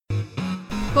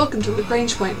Welcome to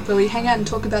Lagrange Point, where we hang out and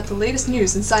talk about the latest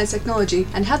news in science technology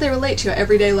and how they relate to your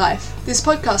everyday life. This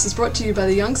podcast is brought to you by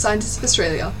the Young Scientists of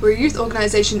Australia. We're a youth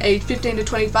organisation aged 15 to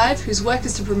 25 whose work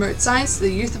is to promote science to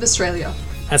the youth of Australia.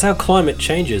 As our climate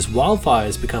changes,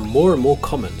 wildfires become more and more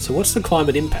common. So what's the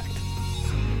climate impact?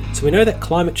 So we know that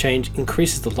climate change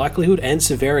increases the likelihood and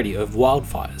severity of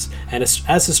wildfires. And as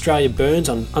Australia burns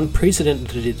on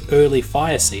unprecedented early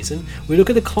fire season, we look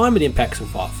at the climate impacts of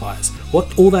wildfires,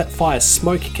 what all that fire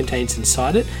smoke contains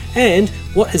inside it, and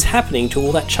what is happening to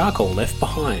all that charcoal left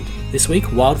behind. This week,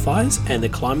 wildfires and the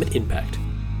climate impact.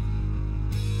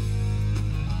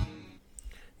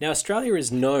 Now, Australia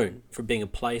is known for being a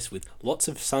place with lots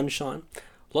of sunshine,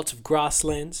 lots of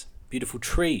grasslands, beautiful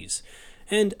trees,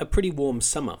 and a pretty warm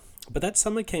summer. But that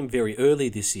summer came very early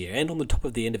this year and on the top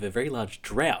of the end of a very large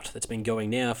drought that's been going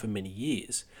now for many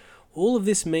years. All of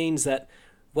this means that,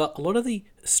 well, a lot of the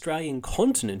Australian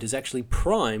continent is actually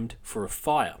primed for a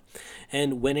fire.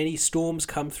 And when any storms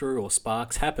come through or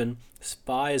sparks happen,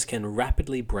 fires can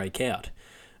rapidly break out.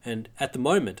 And at the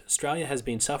moment, Australia has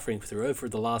been suffering through over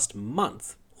the last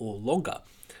month or longer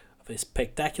of a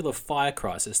spectacular fire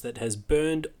crisis that has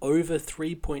burned over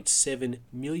 3.7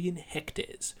 million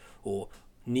hectares, or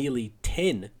nearly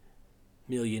 10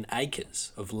 million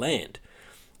acres of land.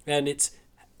 And it's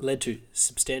led to a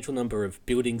substantial number of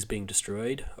buildings being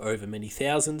destroyed, over many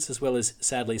thousands, as well as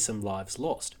sadly some lives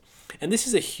lost. And this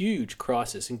is a huge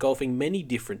crisis engulfing many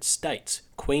different states,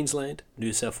 Queensland,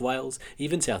 New South Wales,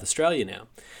 even South Australia now.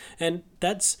 And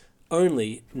that's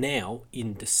only now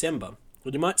in December.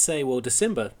 Well, you might say, well,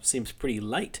 December seems pretty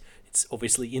late. It's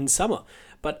obviously in summer,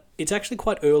 but it's actually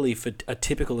quite early for a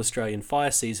typical Australian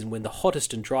fire season when the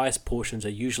hottest and driest portions are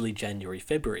usually January,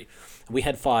 February. And we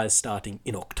had fires starting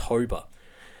in October.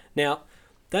 Now,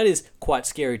 that is quite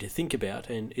scary to think about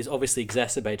and is obviously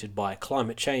exacerbated by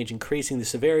climate change increasing the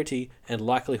severity and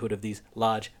likelihood of these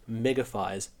large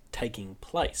megafires taking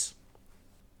place.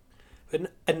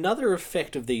 But another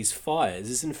effect of these fires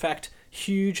is in fact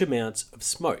huge amounts of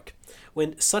smoke.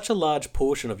 When such a large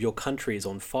portion of your country is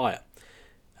on fire,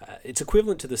 it's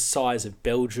equivalent to the size of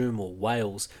Belgium or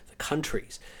Wales, the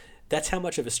countries. That's how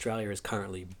much of Australia is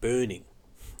currently burning.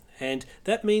 And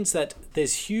that means that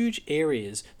there's huge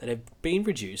areas that have been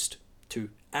reduced to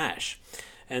ash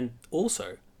and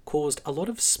also caused a lot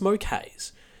of smoke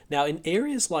haze. Now, in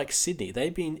areas like Sydney,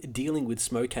 they've been dealing with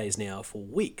smoke haze now for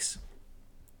weeks.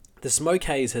 The smoke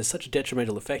haze has such a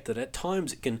detrimental effect that at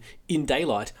times it can, in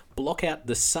daylight, block out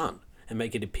the sun and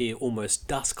make it appear almost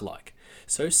dusk-like.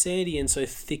 So sandy and so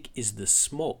thick is the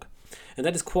smog. And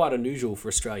that is quite unusual for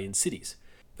Australian cities.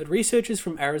 But researchers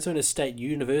from Arizona State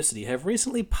University have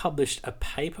recently published a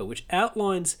paper which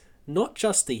outlines not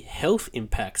just the health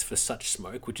impacts for such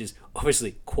smoke, which is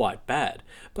obviously quite bad,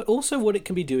 but also what it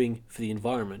can be doing for the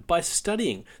environment by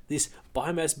studying this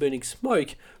biomass burning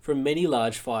smoke from many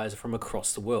large fires from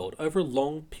across the world over a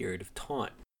long period of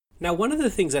time. Now, one of the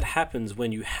things that happens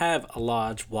when you have a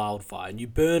large wildfire and you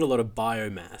burn a lot of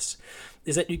biomass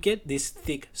is that you get this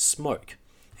thick smoke.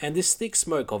 And this thick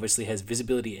smoke obviously has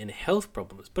visibility and health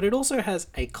problems, but it also has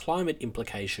a climate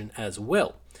implication as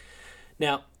well.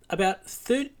 Now, a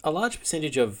large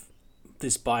percentage of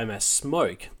this biomass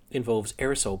smoke involves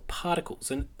aerosol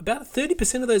particles, and about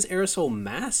 30% of those aerosol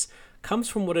mass comes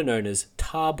from what are known as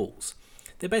tar balls.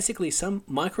 They're basically some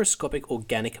microscopic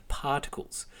organic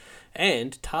particles.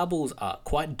 And tar balls are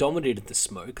quite dominant in the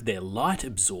smoke. They're light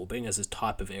absorbing as a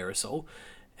type of aerosol,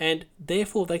 and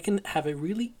therefore they can have a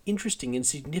really interesting and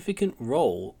significant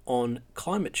role on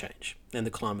climate change and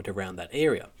the climate around that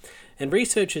area. And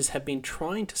researchers have been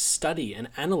trying to study and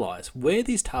analyse where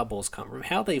these tar balls come from,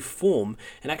 how they form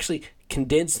and actually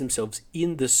condense themselves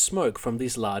in the smoke from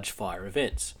these large fire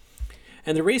events.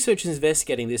 And the researchers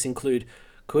investigating this include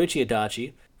Koichi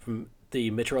Adachi from the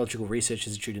Meteorological Research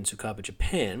Institute in Tsukuba,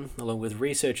 Japan, along with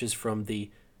researchers from the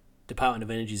Department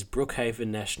of Energy's Brookhaven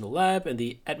National Lab and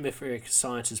the Atmospheric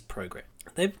Sciences Program.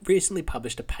 They've recently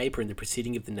published a paper in the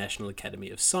Proceeding of the National Academy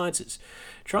of Sciences,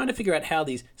 trying to figure out how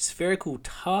these spherical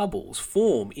tar balls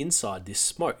form inside this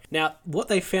smoke. Now, what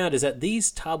they found is that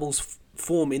these tar balls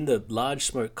form in the large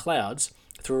smoke clouds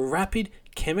through a rapid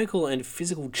chemical and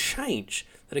physical change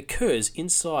that occurs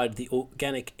inside the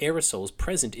organic aerosols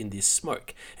present in this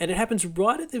smoke. And it happens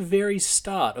right at the very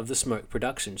start of the smoke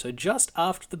production. So just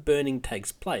after the burning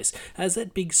takes place, as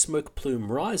that big smoke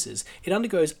plume rises, it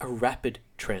undergoes a rapid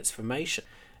transformation.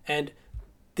 And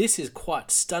this is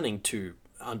quite stunning to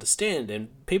understand, and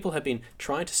people have been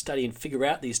trying to study and figure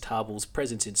out these tar balls'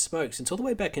 presence in smoke since all the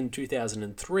way back in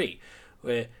 2003,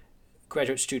 where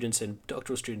graduate students and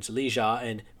doctoral students Li Jia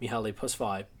and Mihaly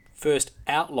Posvai first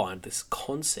outlined this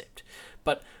concept.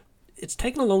 But it's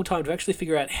taken a long time to actually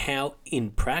figure out how,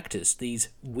 in practice, these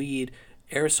weird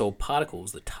aerosol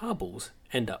particles, the tar balls,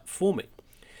 end up forming.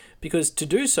 Because to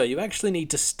do so, you actually need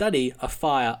to study a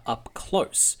fire up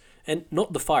close. And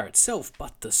not the fire itself,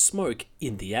 but the smoke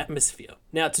in the atmosphere.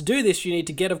 Now, to do this, you need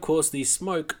to get, of course, the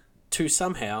smoke to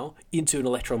somehow into an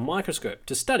electron microscope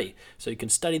to study. So you can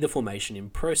study the formation in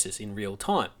process in real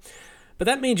time. But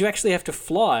that means you actually have to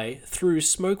fly through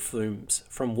smoke flumes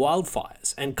from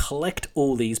wildfires and collect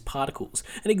all these particles.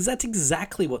 And that's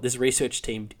exactly what this research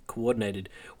team coordinated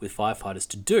with firefighters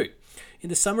to do. In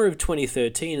the summer of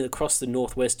 2013, across the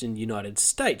northwestern United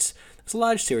States, there was a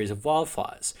large series of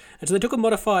wildfires. And so they took a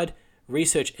modified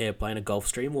research airplane, a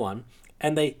Gulfstream 1,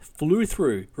 and they flew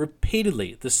through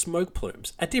repeatedly the smoke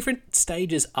plumes at different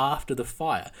stages after the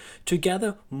fire to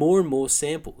gather more and more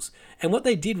samples. And what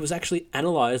they did was actually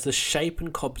analyze the shape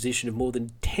and composition of more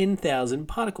than 10,000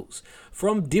 particles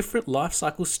from different life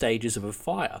cycle stages of a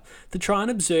fire to try and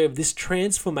observe this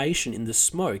transformation in the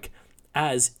smoke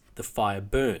as the fire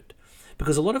burned.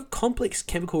 Because a lot of complex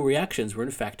chemical reactions were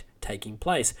in fact taking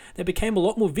place. They became a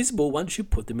lot more visible once you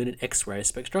put them in an X-ray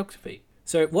spectroscopy.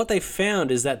 So what they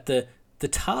found is that the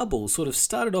tar balls sort of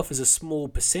started off as a small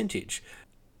percentage.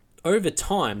 Over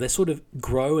time, they sort of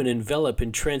grow and envelop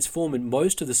and transform, and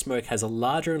most of the smoke has a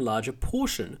larger and larger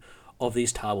portion of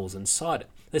these tar balls inside it.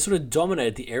 They sort of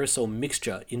dominate the aerosol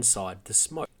mixture inside the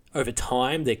smoke. Over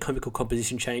time, their chemical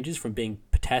composition changes from being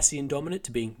potassium dominant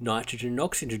to being nitrogen and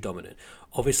oxygen dominant,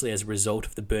 obviously as a result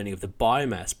of the burning of the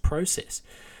biomass process.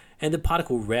 And the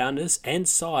particle roundness and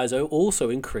size also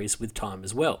increase with time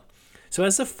as well. So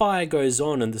as the fire goes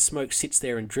on and the smoke sits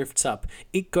there and drifts up,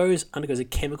 it undergoes a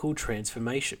chemical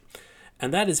transformation.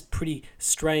 And that is pretty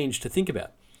strange to think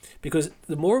about, because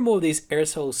the more and more these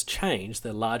aerosols change,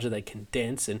 the larger they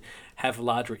condense and have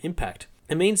larger impact.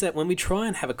 It means that when we try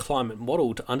and have a climate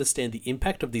model to understand the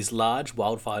impact of these large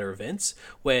wildfire events,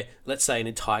 where let's say an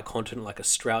entire continent like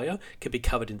Australia could be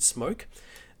covered in smoke,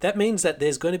 that means that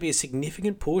there's going to be a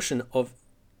significant portion of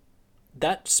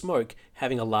that smoke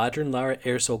having a larger and larger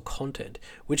aerosol content,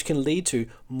 which can lead to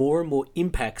more and more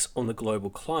impacts on the global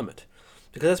climate.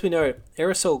 Because as we know,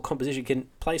 aerosol composition can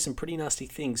play some pretty nasty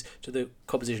things to the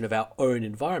composition of our own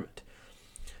environment.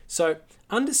 So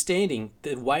understanding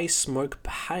the way smoke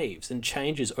behaves and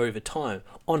changes over time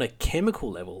on a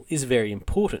chemical level is very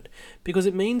important, because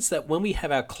it means that when we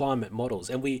have our climate models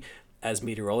and we, as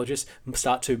meteorologists,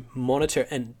 start to monitor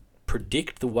and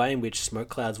predict the way in which smoke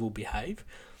clouds will behave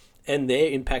and their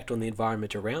impact on the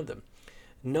environment around them,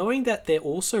 knowing that they're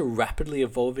also rapidly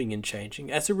evolving and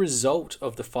changing as a result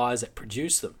of the fires that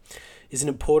produce them is an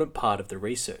important part of the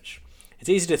research. It's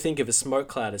easy to think of a smoke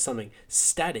cloud as something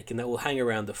static and that will hang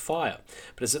around the fire.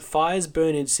 But as the fires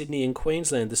burn in Sydney and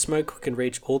Queensland, the smoke can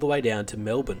reach all the way down to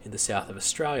Melbourne in the south of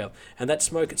Australia. And that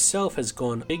smoke itself has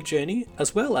gone a big journey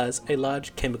as well as a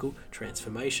large chemical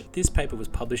transformation. This paper was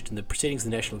published in the Proceedings of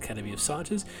the National Academy of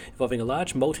Sciences, involving a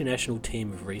large multinational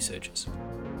team of researchers.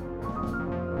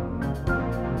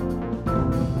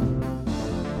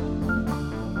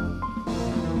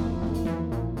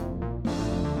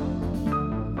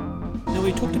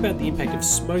 We talked about the impact of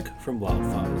smoke from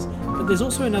wildfires, but there's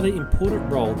also another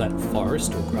important role that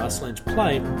forest or grasslands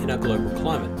play in our global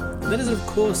climate, and that is, of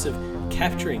course, of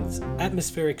capturing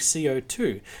atmospheric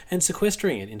CO2 and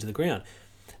sequestering it into the ground.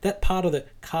 That part of the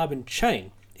carbon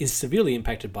chain is severely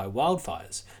impacted by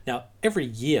wildfires. Now, every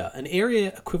year, an area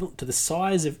equivalent to the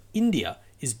size of India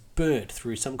is burnt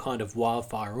through some kind of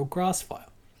wildfire or grass fire.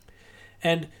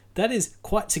 And that is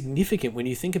quite significant when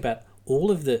you think about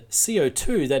all of the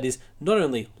CO2 that is not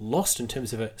only lost in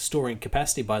terms of a storing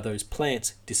capacity by those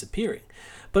plants disappearing,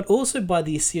 but also by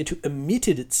the CO2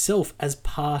 emitted itself as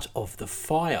part of the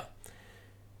fire.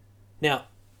 Now,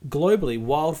 globally,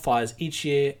 wildfires each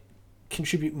year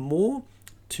contribute more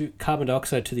to carbon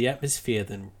dioxide to the atmosphere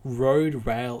than road,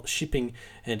 rail, shipping,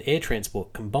 and air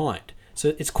transport combined.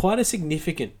 So it's quite a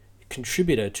significant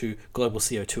contributor to global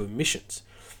CO2 emissions.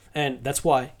 And that's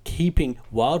why keeping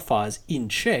wildfires in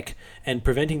check and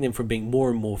preventing them from being more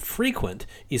and more frequent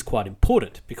is quite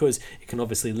important, because it can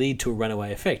obviously lead to a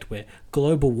runaway effect where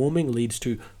global warming leads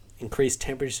to increased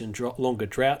temperatures and longer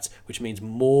droughts, which means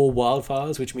more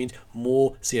wildfires, which means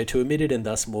more CO2 emitted and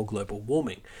thus more global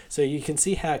warming. So you can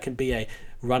see how it can be a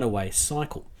runaway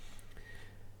cycle.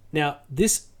 Now,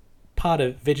 this part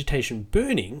of vegetation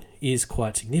burning is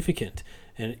quite significant,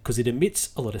 and because it emits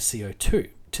a lot of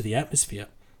CO2 to the atmosphere.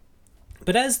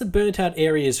 But as the burnt out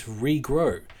areas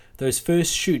regrow, those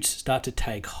first shoots start to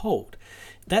take hold.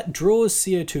 That draws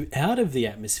CO2 out of the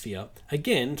atmosphere,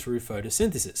 again through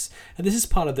photosynthesis. And this is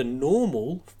part of the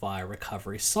normal fire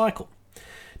recovery cycle.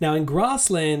 Now, in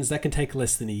grasslands, that can take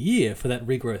less than a year for that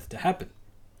regrowth to happen.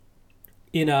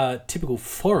 In a typical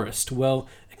forest, well,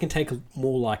 it can take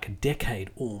more like a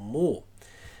decade or more.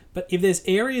 But if there's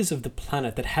areas of the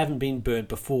planet that haven't been burnt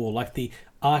before, like the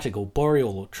Arctic or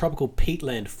boreal or tropical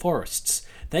peatland forests,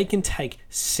 they can take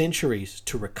centuries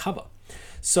to recover.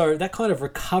 So that kind of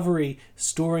recovery,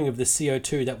 storing of the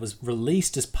CO2 that was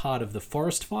released as part of the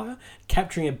forest fire,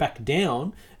 capturing it back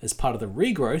down as part of the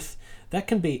regrowth, that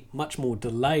can be much more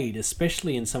delayed,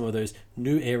 especially in some of those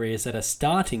new areas that are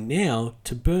starting now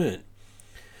to burn.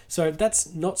 So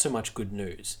that's not so much good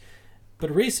news.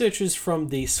 But researchers from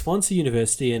the Swansea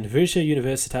University and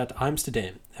Universiteit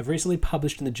Amsterdam have recently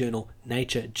published in the journal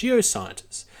Nature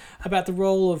Geosciences about the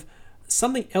role of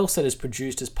something else that is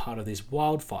produced as part of these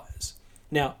wildfires.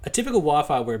 Now, a typical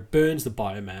wildfire where it burns the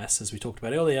biomass, as we talked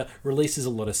about earlier, releases a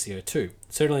lot of CO2.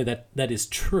 Certainly that is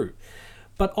true.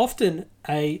 But often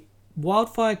a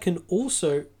wildfire can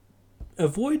also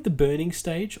avoid the burning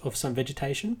stage of some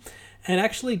vegetation and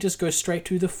actually just go straight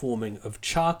to the forming of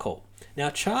charcoal. Now,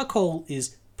 charcoal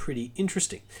is pretty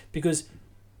interesting because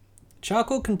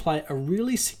charcoal can play a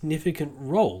really significant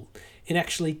role in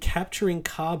actually capturing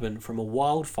carbon from a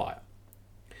wildfire.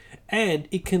 And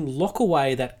it can lock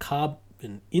away that carbon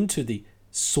into the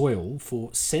soil for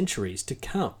centuries to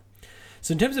come.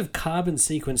 So in terms of carbon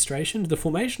sequestration, the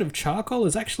formation of charcoal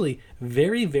is actually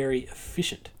very, very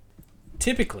efficient.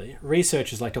 Typically,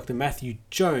 researchers like Dr. Matthew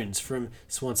Jones from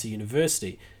Swansea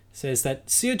University says that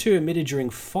CO2 emitted during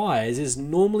fires is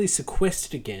normally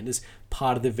sequestered again as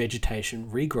part of the vegetation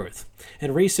regrowth.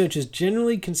 And researchers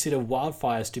generally consider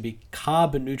wildfires to be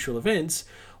carbon neutral events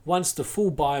once the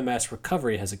full biomass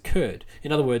recovery has occurred.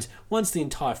 In other words, once the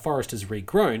entire forest is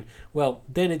regrown, well,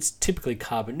 then it's typically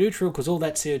carbon neutral because all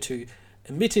that CO2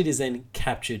 emitted is then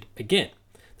captured again.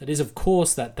 That is, of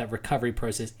course, that recovery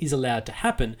process is allowed to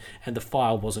happen and the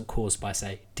fire wasn't caused by,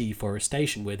 say,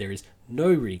 deforestation where there is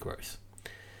no regrowth.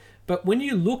 But when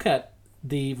you look at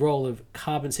the role of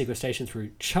carbon sequestration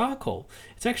through charcoal,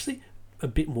 it's actually a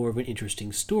bit more of an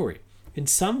interesting story. In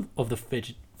some of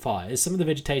the fires, some of the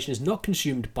vegetation is not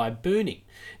consumed by burning.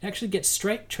 It actually gets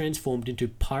straight transformed into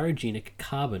pyrogenic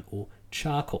carbon or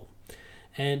charcoal.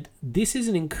 And this is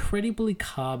an incredibly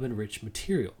carbon-rich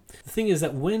material. The thing is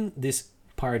that when this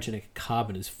pyrogenic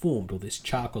carbon is formed, or this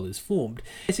charcoal is formed,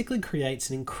 it basically creates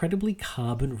an incredibly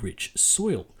carbon-rich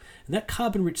soil. And that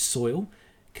carbon-rich soil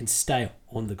can stay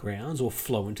on the grounds or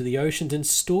flow into the oceans and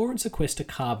store and sequester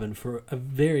carbon for a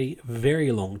very,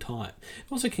 very long time.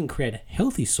 It also can create a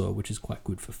healthy soil, which is quite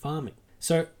good for farming.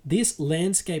 So these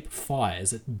landscape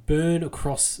fires that burn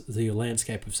across the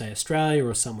landscape of, say, Australia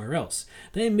or somewhere else,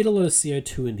 they emit a lot of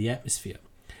CO2 in the atmosphere.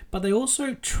 But they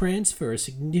also transfer a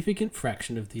significant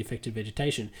fraction of the affected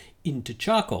vegetation into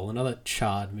charcoal and other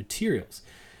charred materials.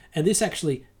 And this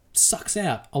actually sucks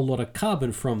out a lot of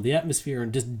carbon from the atmosphere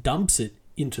and just dumps it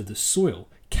into the soil,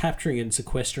 capturing and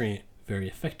sequestering it very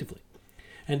effectively.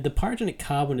 And the pyrogenic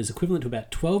carbon is equivalent to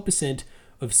about 12%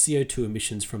 of CO2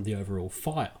 emissions from the overall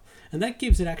fire. And that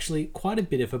gives it actually quite a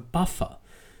bit of a buffer.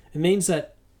 It means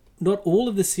that not all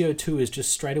of the CO2 is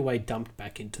just straight away dumped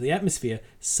back into the atmosphere.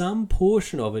 Some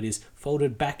portion of it is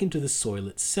folded back into the soil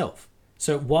itself.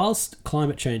 So whilst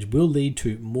climate change will lead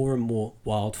to more and more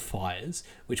wildfires,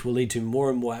 which will lead to more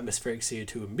and more atmospheric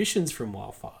CO2 emissions from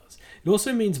wildfires, it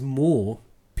also means more,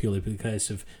 purely because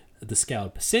of the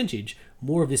scaled percentage,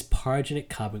 more of this pyrogenic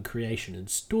carbon creation and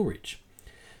storage.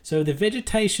 So the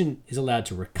vegetation is allowed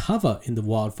to recover in the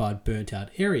wildfire burnt out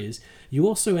areas. You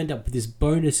also end up with this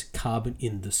bonus carbon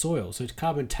in the soil. So it's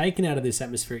carbon taken out of this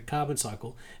atmospheric carbon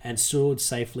cycle and stored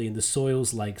safely in the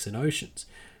soils, lakes and oceans,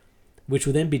 which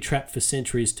will then be trapped for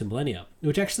centuries to millennia,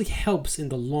 which actually helps in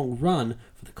the long run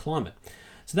for the climate.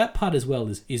 So that part as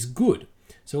well is good.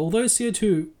 So although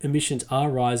CO2 emissions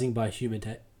are rising by human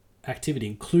activity,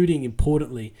 including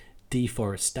importantly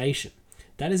deforestation,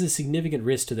 that is a significant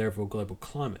risk to the overall global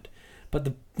climate. But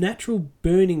the natural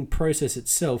burning process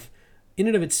itself, in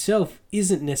and of itself,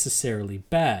 isn't necessarily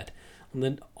bad. And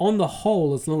then on the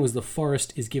whole, as long as the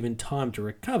forest is given time to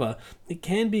recover, it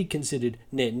can be considered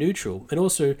net neutral and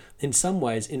also in some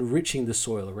ways enriching the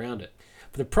soil around it.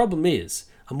 But the problem is,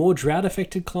 a more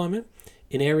drought-affected climate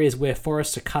in areas where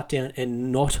forests are cut down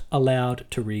and not allowed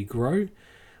to regrow,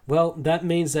 well, that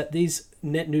means that these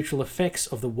net neutral effects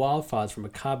of the wildfires from a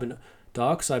carbon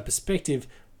dioxide perspective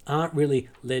aren't really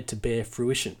led to bear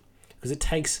fruition because it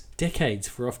takes decades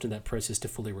for often that process to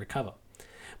fully recover.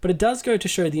 But it does go to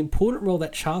show the important role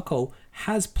that charcoal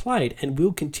has played and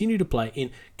will continue to play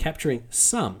in capturing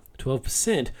some,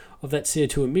 12%, of that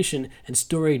CO2 emission and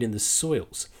storing it in the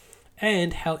soils,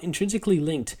 and how intrinsically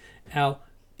linked our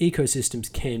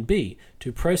ecosystems can be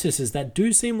to processes that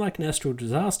do seem like natural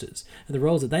disasters and the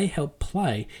roles that they help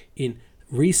play in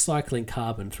recycling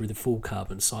carbon through the full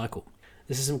carbon cycle.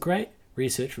 This is some great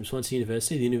research from Swansea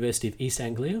University, the University of East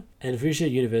Anglia, and Vrije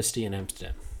University in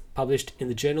Amsterdam, published in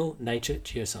the journal Nature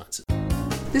Geosciences.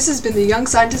 This has been the Young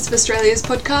Scientists of Australia's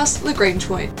podcast, Lagrange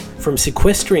Point. From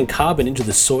sequestering carbon into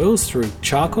the soils through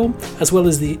charcoal, as well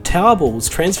as the tower ball's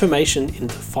transformation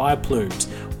into fire plumes,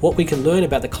 what we can learn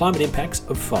about the climate impacts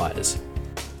of fires.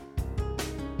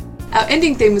 Our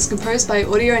ending theme was composed by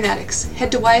Audionautics.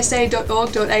 Head to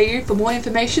ysa.org.au for more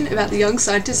information about the Young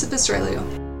Scientists of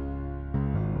Australia.